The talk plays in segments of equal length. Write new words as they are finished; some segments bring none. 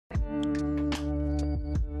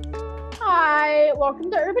Hi,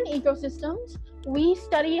 welcome to Urban Ecosystems. We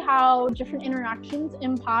study how different interactions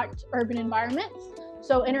impact urban environments.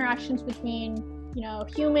 So interactions between,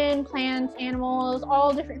 human, plants, animals,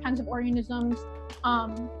 all different kinds of organisms,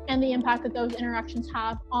 and the impact that those interactions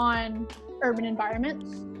have on urban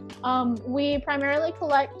environments. We primarily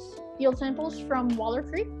collect field samples from Waterloo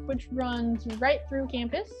Creek, which runs right through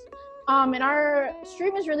campus. And our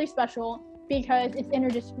stream is really special because it's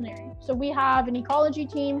interdisciplinary. So we have an ecology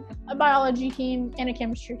team, a biology team, and a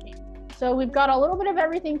chemistry team. So we've got a little bit of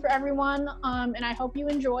everything for everyone, and I hope you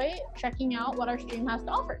enjoy checking out what our stream has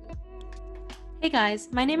to offer. Hey guys,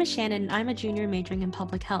 my name is Shannon and I'm a junior majoring in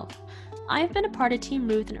public health. I've been a part of Team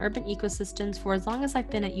Ruth in urban ecosystems for as long as I've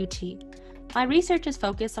been at UT. My research is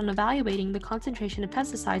focused on evaluating the concentration of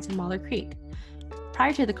pesticides in Waterloo Creek.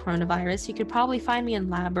 Prior to the coronavirus, you could probably find me in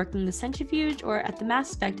lab working the centrifuge or at the mass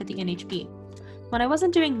spec at the NHB. When I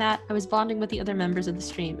wasn't doing that, I was bonding with the other members of the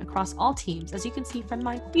stream across all teams, as you can see from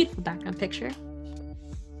my beautiful background picture.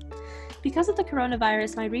 Because of the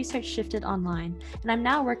coronavirus, my research shifted online, and I'm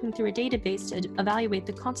now working through a database to evaluate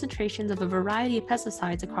the concentrations of a variety of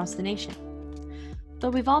pesticides across the nation. Though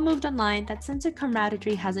we've all moved online, that sense of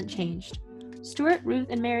camaraderie hasn't changed. Stuart, Ruth,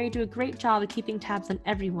 and Mary do a great job of keeping tabs on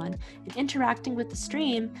everyone, and interacting with the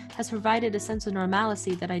stream has provided a sense of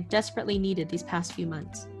normalcy that I desperately needed these past few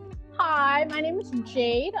months. Hi, my name is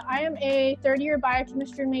Jade. I am a third-year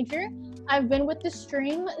biochemistry major. I've been with the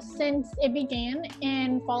stream since it began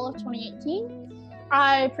in fall of 2018.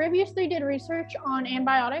 I previously did research on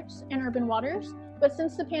antibiotics and urban waters, but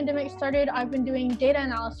since the pandemic started, I've been doing data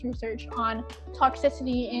analysis research on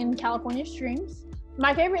toxicity in California streams.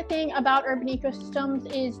 My favorite thing about urban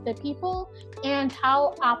ecosystems is the people and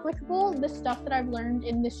how applicable the stuff that I've learned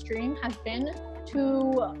in this stream has been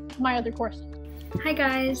to my other courses. Hi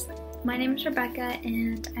guys, my name is Rebecca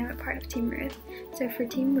and I'm a part of Team Ruth. So for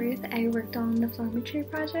Team Ruth, I worked on the florimetry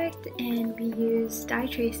project and we used dye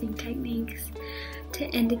tracing techniques to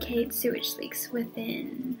indicate sewage leaks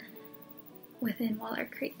within Waterloo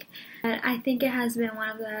Creek. And I think it has been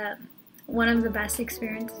one of the best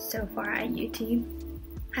experiences so far at UT.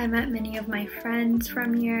 I met many of my friends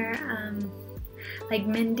from here, like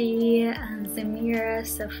Mindy, Zamira,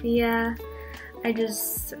 Sophia. I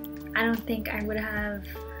don't think I would have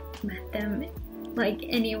met them like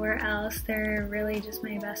anywhere else. They're really just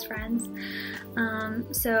my best friends.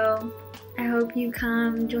 So I hope you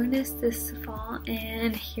come join us this fall,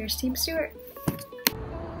 and here's Team Stuart.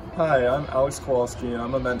 Hi, I'm Alex Kowalski and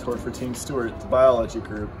I'm a mentor for Team Stuart, the biology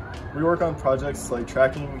group. We work on projects like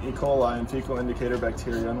tracking E. coli and fecal indicator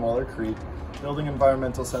bacteria in Waterloo Creek, building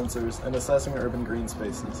environmental sensors, and assessing urban green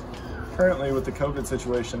spaces. Currently, with the COVID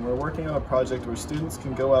situation, we're working on a project where students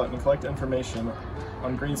can go out and collect information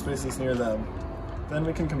on green spaces near them. Then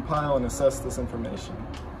we can compile and assess this information.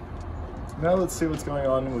 Now let's see what's going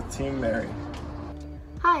on with Team Mary.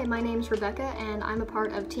 Hi, my name's Rebecca and I'm a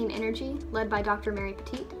part of Team Energy, led by Dr. Mary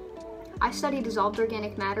Petit. I study dissolved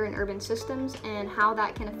organic matter in urban systems and how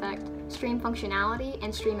that can affect stream functionality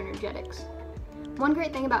and stream energetics. One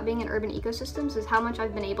great thing about being in urban ecosystems is how much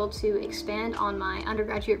I've been able to expand on my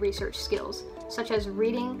undergraduate research skills, such as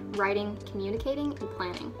reading, writing, communicating, and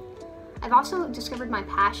planning. I've also discovered my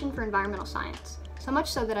passion for environmental science, so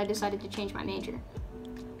much so that I decided to change my major.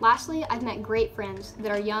 Lastly, I've met great friends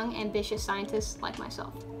that are young, ambitious scientists like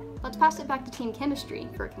myself. Let's pass it back to Team Chemistry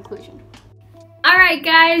for a conclusion. Alright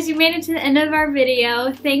guys, you made it to the end of our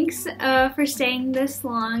video. Thanks for staying this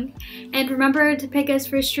long. And remember to pick us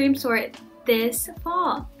for Stream Sort this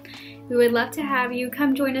fall. We would love to have you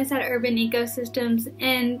come join us at Urban Ecosystems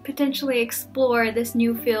and potentially explore this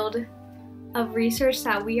new field of research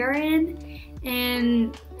that we are in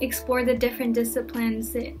and explore the different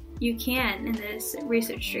disciplines that you can in this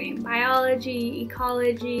research stream: biology,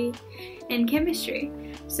 ecology, and chemistry.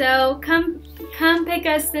 So come pick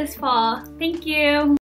us this fall. Thank you.